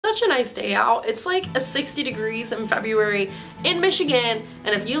such a nice day out. It's like a 60 degrees in February in Michigan,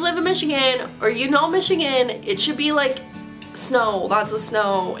 and if you live in Michigan or you know Michigan, it should be like snow, lots of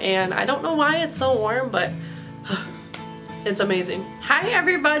snow, and I don't know why it's so warm, but it's amazing. Hi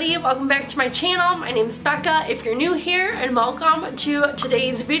everybody, welcome back to my channel. My name's Becca if you're new here, and welcome to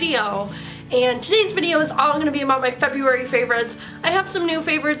today's video. And today's video is all going to be about my February favorites. I have some new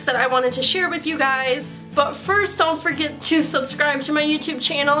favorites that I wanted to share with you guys. But first, don't forget to subscribe to my YouTube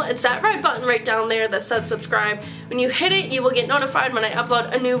channel. It's that red button right down there that says subscribe. When you hit it, you will get notified when I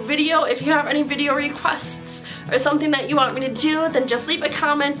upload a new video. If you have any video requests or something that you want me to do, then just leave a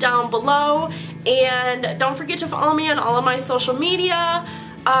comment down below. And don't forget to follow me on all of my social media.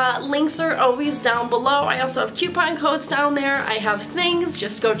 Links are always down below. I also have coupon codes down there. I have things.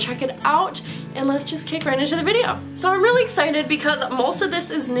 Just go check it out. And let's just kick right into the video. So I'm really excited because most of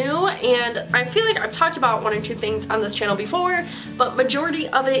this is new, and I feel like I've talked about one or two things on this channel before, but majority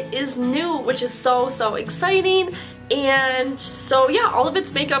of it is new, which is so exciting. And so yeah, all of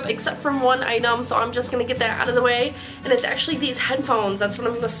it's makeup except from one item, so I'm just gonna get that out of the way. And it's actually these headphones. That's what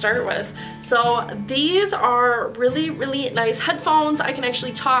I'm gonna start with. So these are really nice headphones. I can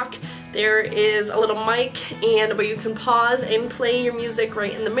actually talk. There is a little mic and where you can pause and play your music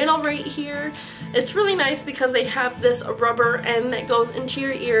right in the middle right here. It's really nice because they have this rubber end that goes into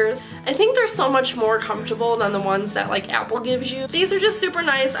your ears. I think they're so much more comfortable than the ones that like Apple gives you. These are just super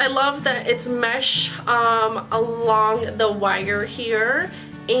nice. I love that it's mesh along the wire here.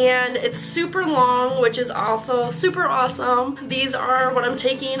 And it's super long, which is also super awesome. These are what I'm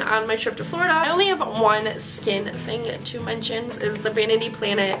taking on my trip to Florida. I only have one skin thing to mention, is the Vanity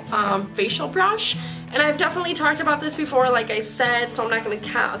Planet facial brush. And I've definitely talked about this before, like I said, so I'm not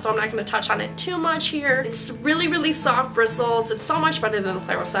gonna touch on it too much here. It's really soft bristles. It's so much better than the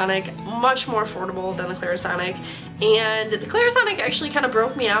Clarisonic, much more affordable than the Clarisonic. And the Clarisonic actually kind of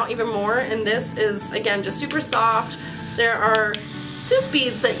broke me out even more, and this is, again, just super soft. There are two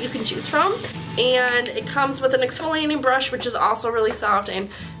speeds that you can choose from, and it comes with an exfoliating brush, which is also really soft, and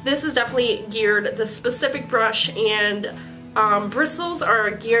this is definitely geared, the specific brush and bristles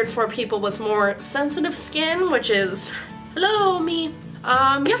are geared for people with more sensitive skin, which is, hello, me.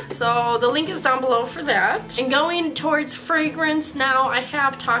 Yeah, so the link is down below for that. And going towards fragrance now, I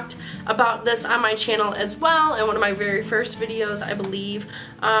have talked about this on my channel as well in one of my very first videos, I believe.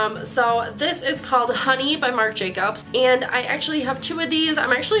 So this is called Honey by Marc Jacobs, and I actually have two of these.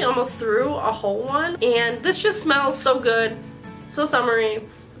 I'm actually almost through a whole one, and this just smells so good, so summery.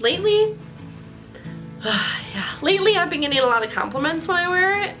 Lately, lately I've been getting a lot of compliments when I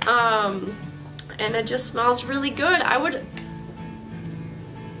wear it, and it just smells really good. I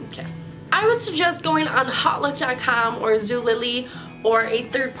would suggest going on hotlook.com or Zulily or a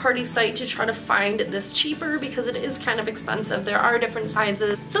third-party site to try to find this cheaper, because it is kind of expensive. There are different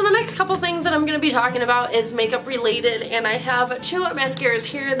sizes. So the next couple things that I'm going to be talking about is makeup related, and I have two mascaras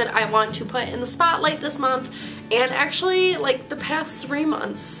here that I want to put in the spotlight this month, and actually like the past 3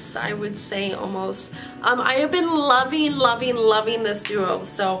 months, I would say almost. I have been loving this duo.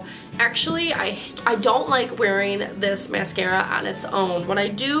 So actually I don't like wearing this mascara on its own. What I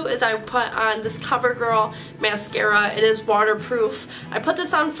do is I put on this CoverGirl mascara. It is waterproof. I put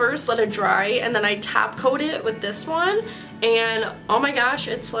this on first, let it dry, and then I top coat it with this one, and oh my gosh,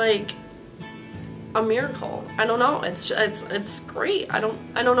 it's like a miracle. I don't know, it's great. I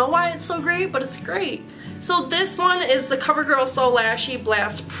don't know why it's so great, but it's great. So this one is the CoverGirl So Lashy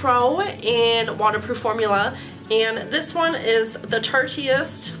Blast Pro in waterproof formula, and this one is the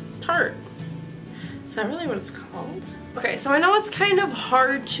Tartiest Tart. Is that really what it's called? Okay, so I know it's kind of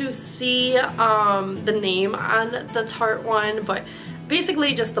hard to see the name on the Tarte one, but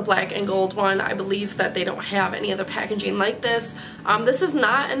basically just the black and gold one. I believe that they don't have any other packaging like this. This is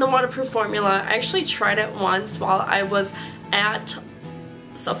not in the waterproof formula. I actually tried it once while I was at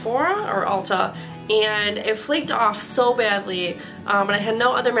Sephora or Ulta, and it flaked off so badly, and I had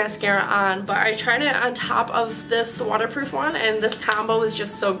no other mascara on, but I tried it on top of this waterproof one, and this combo is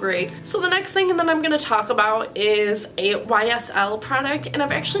just so great. So the next thing that I'm going to talk about is a YSL product, and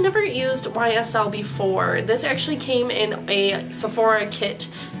I've actually never used YSL before. This actually came in a Sephora kit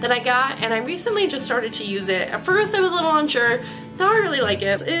that I got, and I recently just started to use it. At first I was a little unsure, now I really like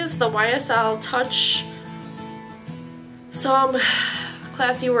it. This is the YSL Touch, some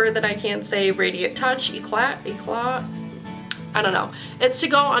classy word that I can't say, Radiant Touch, Eclat, I don't know. It's to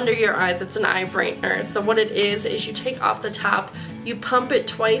go under your eyes. It's an eye brightener. So what it is you take off the top, you pump it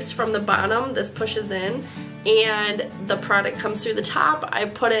twice from the bottom, this pushes in, and the product comes through the top. I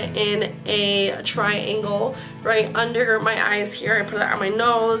put it in a triangle right under my eyes here. I put it on my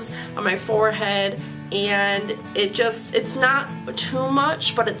nose, on my forehead, and it's not too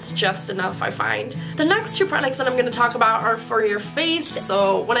much, but it's just enough, I find. The next two products that I'm going to talk about are for your face.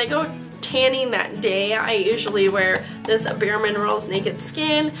 So when I go tanning that day, I usually wear this Bare Minerals Naked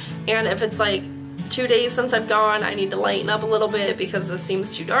Skin, and if it's like 2 days since I've gone, I need to lighten up a little bit because this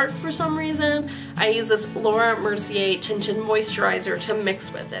seems too dark for some reason. I use this Laura Mercier Tinted Moisturizer to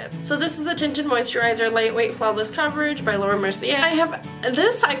mix with it. So this is the Tinted Moisturizer Lightweight Flawless Coverage by Laura Mercier. I have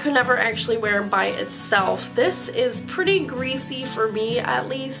this, I could never actually wear by itself. This is pretty greasy for me, at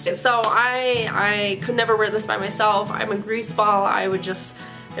least. So I could never wear this by myself. I'm a grease ball.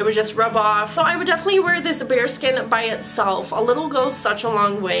 It would just rub off. So I would definitely wear this Bare Skin by itself. A little goes such a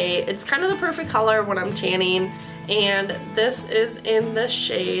long way. It's kind of the perfect color when I'm tanning. And this is in the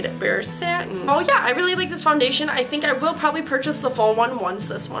shade Bare Satin. Oh yeah, I really like this foundation. I think I will probably purchase the full one once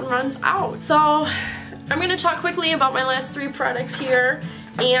this one runs out. So I'm going to talk quickly about my last three products here.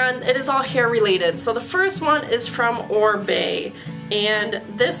 And it is all hair related. So the first one is from Oribe. And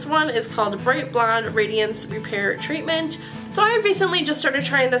this one is called Bright Blonde Radiance Repair Treatment. So I recently just started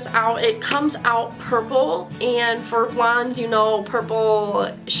trying this out. It comes out purple, and for blondes, you know, purple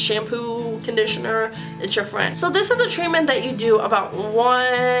shampoo, conditioner, it's your friend. So this is a treatment that you do about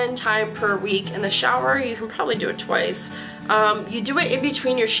 1 time per week in the shower. You can probably do it twice. You do it in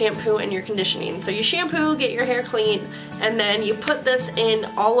between your shampoo and your conditioning. So you shampoo, get your hair clean, and then you put this in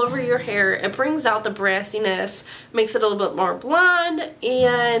all over your hair. It brings out the brassiness, makes it a little bit more blonde,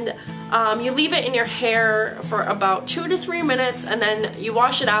 and you leave it in your hair for about 2 to 3 minutes, and then you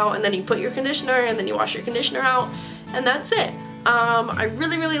wash it out, and then you put your conditioner, and then you wash your conditioner out, and that's it. I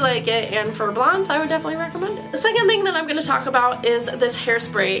really, really like it, and for blondes, I would definitely recommend it. The second thing that I'm going to talk about is this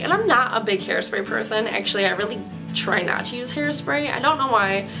hairspray, and I'm not a big hairspray person. Actually, I really try not to use hairspray. I don't know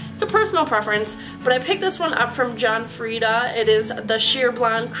why. It's a personal preference, but I picked this one up from John Frieda. It is the Sheer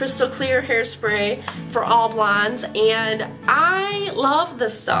Blonde Crystal Clear Hairspray for all blondes, and I love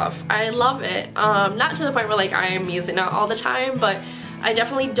this stuff. I love it. Not to the point where like I am using it all the time, but I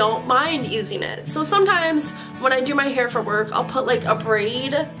definitely don't mind using it. So sometimes when I do my hair for work, I'll put like a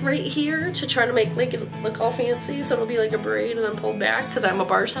braid right here to try to make like it look all fancy. So it'll be like a braid and then pulled back because I'm a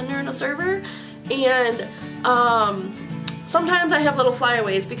bartender and a server. And sometimes I have little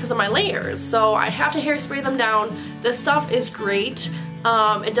flyaways because of my layers. So I have to hairspray them down. This stuff is great.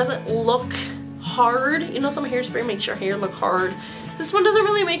 It doesn't look hard. You know, some hairspray makes your hair look hard. This one doesn't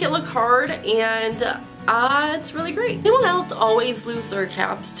really make it look hard, and it's really great. Anyone else always lose their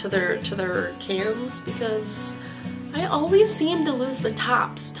caps to their cans? Because I always seem to lose the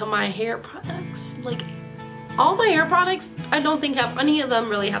tops to my hair products. Like all my hair products, I don't think any of them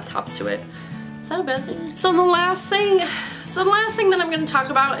really have tops to it. Is that a bad thing? So the last thing that I'm going to talk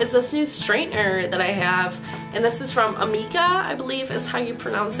about is this new straightener that I have, and this is from Amika, I believe is how you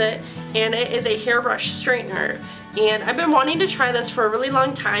pronounce it, and it is a hairbrush straightener. And I've been wanting to try this for a really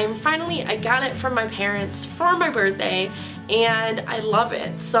long time. Finally, I got it from my parents for my birthday, and I love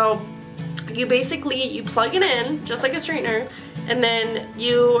it. So you plug it in just like a straightener, and then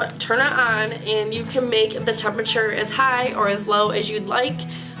you turn it on, and you can make the temperature as high or as low as you'd like.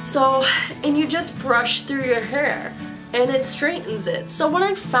 So, and you just brush through your hair, and it straightens it. So what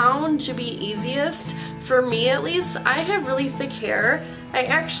I found to be easiest, for me at least, I have really thick hair. I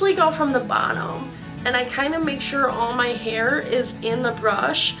actually go from the bottom, and I kind of make sure all my hair is in the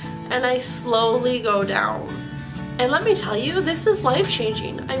brush, and I slowly go down. And let me tell you, this is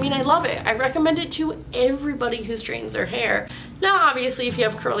life-changing. I mean, I love it. I recommend it to everybody who straightens their hair. Now, obviously, if you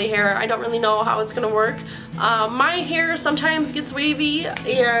have curly hair, I don't really know how it's gonna work. My hair sometimes gets wavy,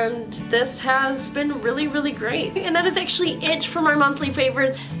 and this has been really, really great. And that is actually it for my monthly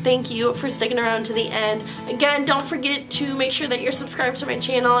favorites. Thank you for sticking around to the end. Again, don't forget to make sure that you're subscribed to my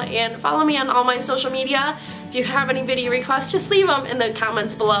channel and follow me on all my social media. If you have any video requests, just leave them in the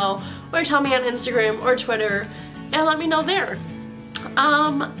comments below, or tell me on Instagram or Twitter, and let me know there.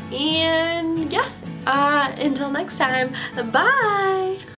 And yeah, until next time, bye!